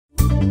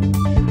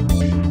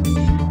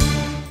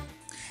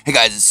Hey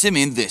guys, it's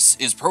Simeon. This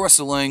is Pro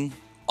Wrestling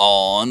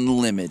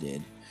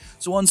Unlimited.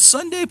 So on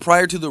Sunday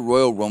prior to the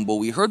Royal Rumble,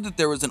 we heard that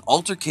there was an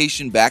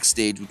altercation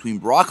backstage between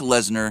Brock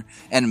Lesnar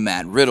and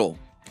Matt Riddle.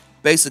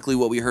 Basically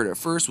what we heard at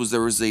first was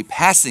there was a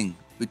passing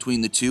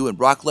between the two, and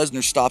Brock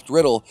Lesnar stopped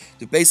Riddle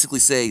to basically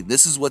say,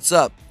 "This is what's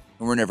up,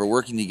 and we're never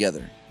working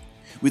together."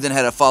 We then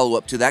had a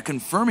follow-up to that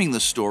confirming the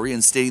story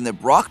and stating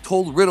that Brock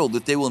told Riddle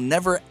that they will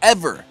never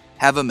ever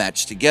have a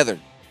match together.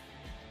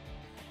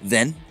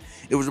 Then,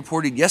 it was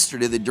reported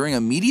yesterday that during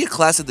a media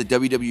class at the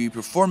WWE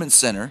Performance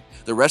Center,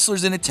 the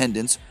wrestlers in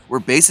attendance were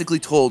basically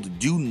told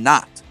do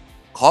not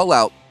call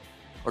out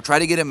or try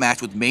to get a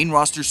match with main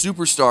roster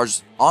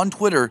superstars on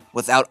Twitter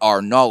without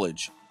our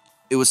knowledge.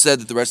 It was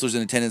said that the wrestlers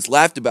in attendance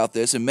laughed about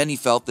this, and many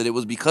felt that it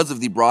was because of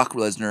the Brock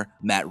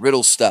Lesnar-Matt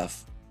Riddle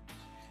stuff.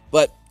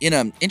 But in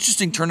an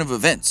interesting turn of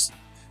events,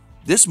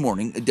 this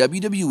morning,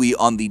 WWE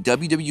on the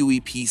WWE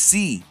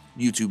PC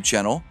YouTube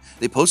channel,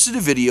 they posted a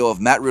video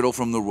of Matt Riddle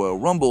from the Royal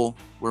Rumble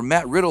where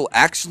Matt Riddle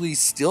actually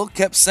still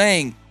kept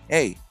saying,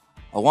 "Hey,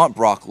 I want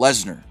Brock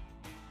Lesnar."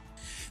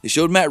 They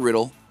showed Matt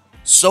Riddle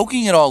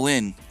soaking it all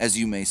in, as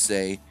you may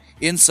say,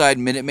 inside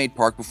Minute Maid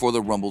Park before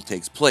the Rumble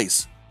takes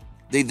place.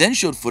 They then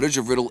showed footage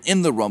of Riddle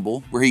in the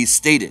Rumble where he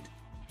stated,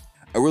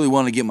 "I really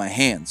want to get my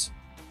hands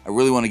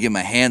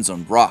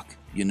on Brock,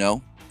 you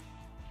know?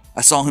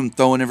 I saw him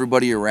throwing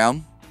everybody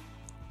around.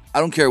 I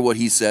don't care what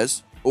he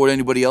says or what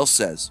anybody else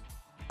says.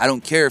 I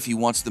don't care if he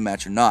wants the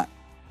match or not.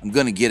 I'm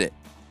gonna get it.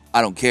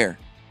 I don't care.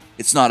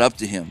 It's not up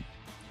to him."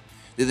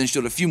 They then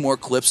showed a few more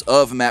clips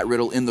of Matt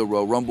Riddle in the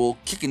Royal Rumble,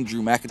 kicking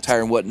Drew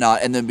McIntyre and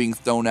whatnot, and then being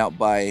thrown out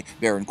by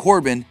Baron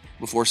Corbin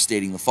before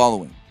stating the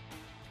following: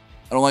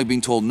 "I don't like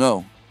being told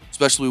no,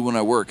 especially when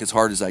I work as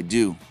hard as I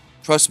do.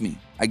 Trust me,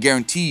 I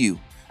guarantee you,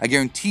 I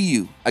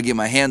get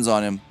my hands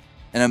on him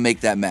and I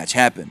make that match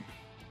happen.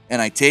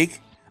 And I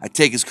take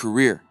his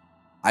career.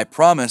 I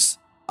promise.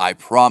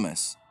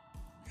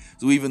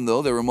 So even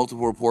though there were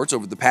multiple reports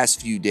over the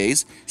past few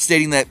days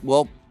stating that,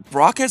 well,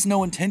 Brock has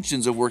no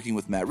intentions of working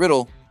with Matt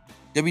Riddle,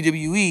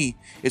 WWE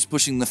is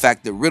pushing the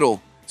fact that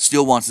Riddle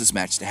still wants this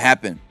match to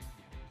happen.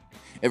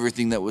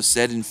 Everything that was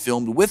said and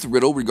filmed with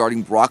Riddle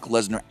regarding Brock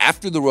Lesnar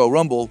after the Royal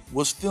Rumble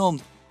was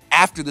filmed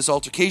after this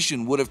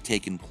altercation would have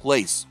taken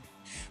place.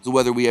 So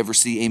whether we ever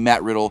see a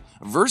Matt Riddle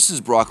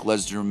versus Brock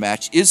Lesnar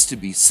match is to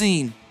be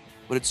seen,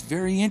 but it's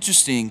very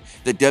interesting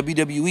that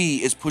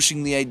WWE is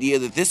pushing the idea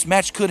that this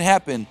match could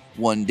happen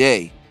one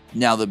day.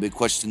 Now the big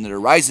question that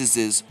arises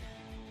is,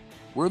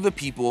 were the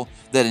people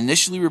that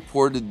initially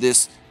reported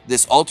this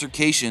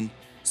altercation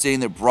saying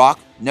that Brock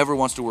never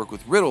wants to work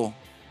with Riddle,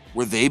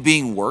 were they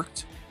being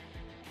worked?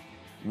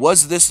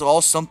 Was this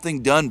all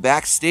something done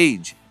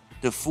backstage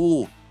to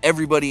fool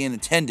everybody in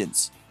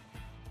attendance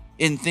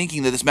in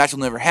thinking that this match will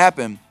never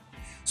happen,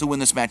 so when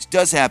this match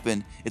does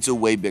happen, it's a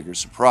way bigger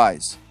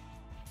surprise?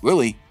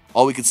 Really,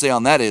 all we can say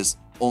on that is,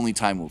 only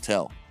time will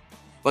tell.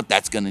 But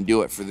that's going to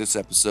do it for this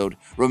episode.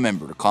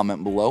 Remember to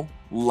comment below,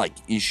 like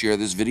and share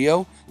this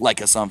video,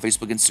 like us on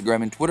Facebook,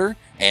 Instagram, and Twitter,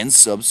 and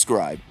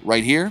subscribe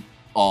right here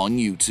on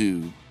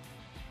YouTube.